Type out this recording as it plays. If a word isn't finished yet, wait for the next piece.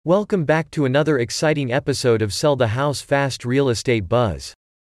Welcome back to another exciting episode of Sell the House Fast Real Estate Buzz.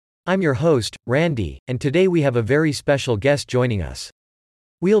 I'm your host, Randy, and today we have a very special guest joining us.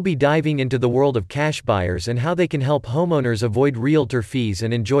 We'll be diving into the world of cash buyers and how they can help homeowners avoid realtor fees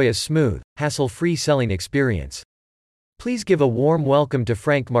and enjoy a smooth, hassle-free selling experience. Please give a warm welcome to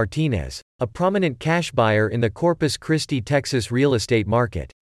Frank Martinez, a prominent cash buyer in the Corpus Christi, Texas real estate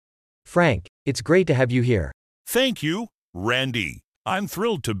market. Frank, it's great to have you here. Thank you, Randy. I'm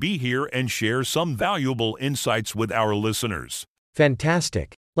thrilled to be here and share some valuable insights with our listeners.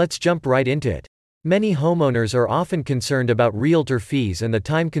 Fantastic. Let's jump right into it. Many homeowners are often concerned about realtor fees and the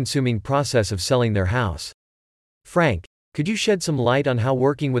time-consuming process of selling their house. Frank, could you shed some light on how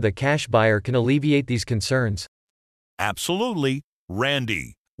working with a cash buyer can alleviate these concerns? Absolutely,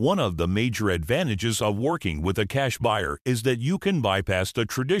 Randy. One of the major advantages of working with a cash buyer is that you can bypass the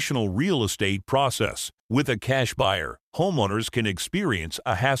traditional real estate process. With a cash buyer, homeowners can experience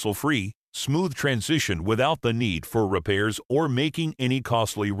a hassle-free, smooth transition without the need for repairs or making any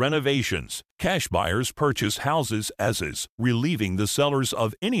costly renovations. Cash buyers purchase houses as is, relieving the sellers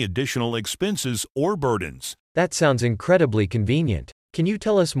of any additional expenses or burdens. That sounds incredibly convenient. Can you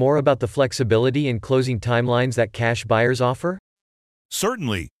tell us more about the flexibility and closing timelines that cash buyers offer?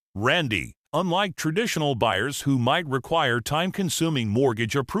 Certainly, Randy. Unlike traditional buyers who might require time-consuming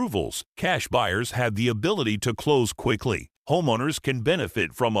mortgage approvals, cash buyers have the ability to close quickly. Homeowners can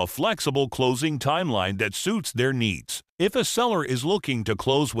benefit from a flexible closing timeline that suits their needs. If a seller is looking to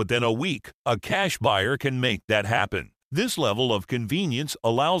close within a week, a cash buyer can make that happen. This level of convenience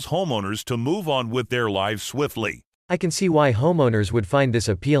allows homeowners to move on with their lives swiftly. I can see why homeowners would find this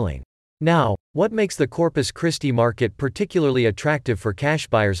appealing. Now, what makes the Corpus Christi market particularly attractive for cash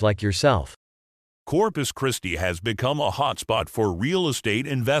buyers like yourself? Corpus Christi has become a hotspot for real estate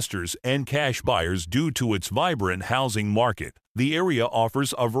investors and cash buyers due to its vibrant housing market. The area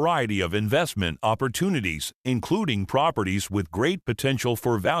offers a variety of investment opportunities, including properties with great potential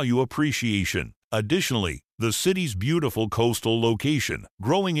for value appreciation. Additionally, the city's beautiful coastal location,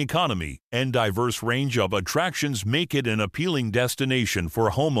 growing economy, and diverse range of attractions make it an appealing destination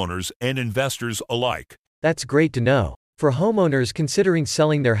for homeowners and investors alike. That's great to know. For homeowners considering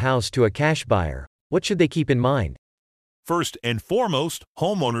selling their house to a cash buyer, what should they keep in mind? First and foremost,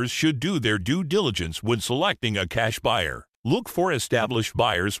 homeowners should do their due diligence when selecting a cash buyer. Look for established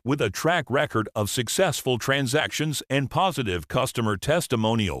buyers with a track record of successful transactions and positive customer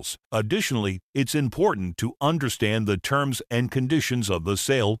testimonials. Additionally, it's important to understand the terms and conditions of the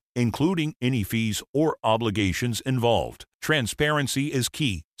sale, including any fees or obligations involved. Transparency is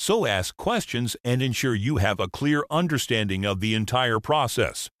key, so ask questions and ensure you have a clear understanding of the entire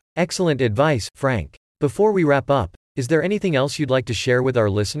process. Excellent advice, Frank. Before we wrap up, is there anything else you'd like to share with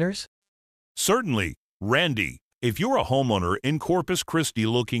our listeners? Certainly, Randy. If you're a homeowner in Corpus Christi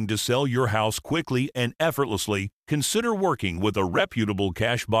looking to sell your house quickly and effortlessly, consider working with a reputable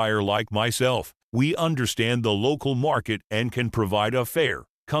cash buyer like myself. We understand the local market and can provide a fair,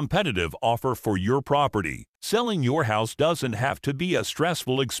 competitive offer for your property. Selling your house doesn't have to be a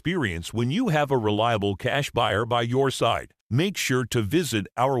stressful experience when you have a reliable cash buyer by your side. Make sure to visit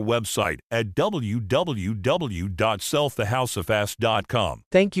our website at www.sellthehouseafast.com.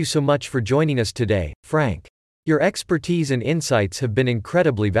 Thank you so much for joining us today, Frank. Your expertise and insights have been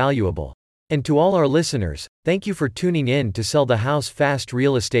incredibly valuable. And to all our listeners, thank you for tuning in to Sell the House Fast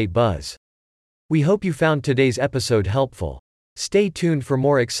Real Estate Buzz. We hope you found today's episode helpful. Stay tuned for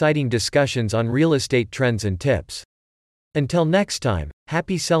more exciting discussions on real estate trends and tips. Until next time,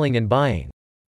 happy selling and buying.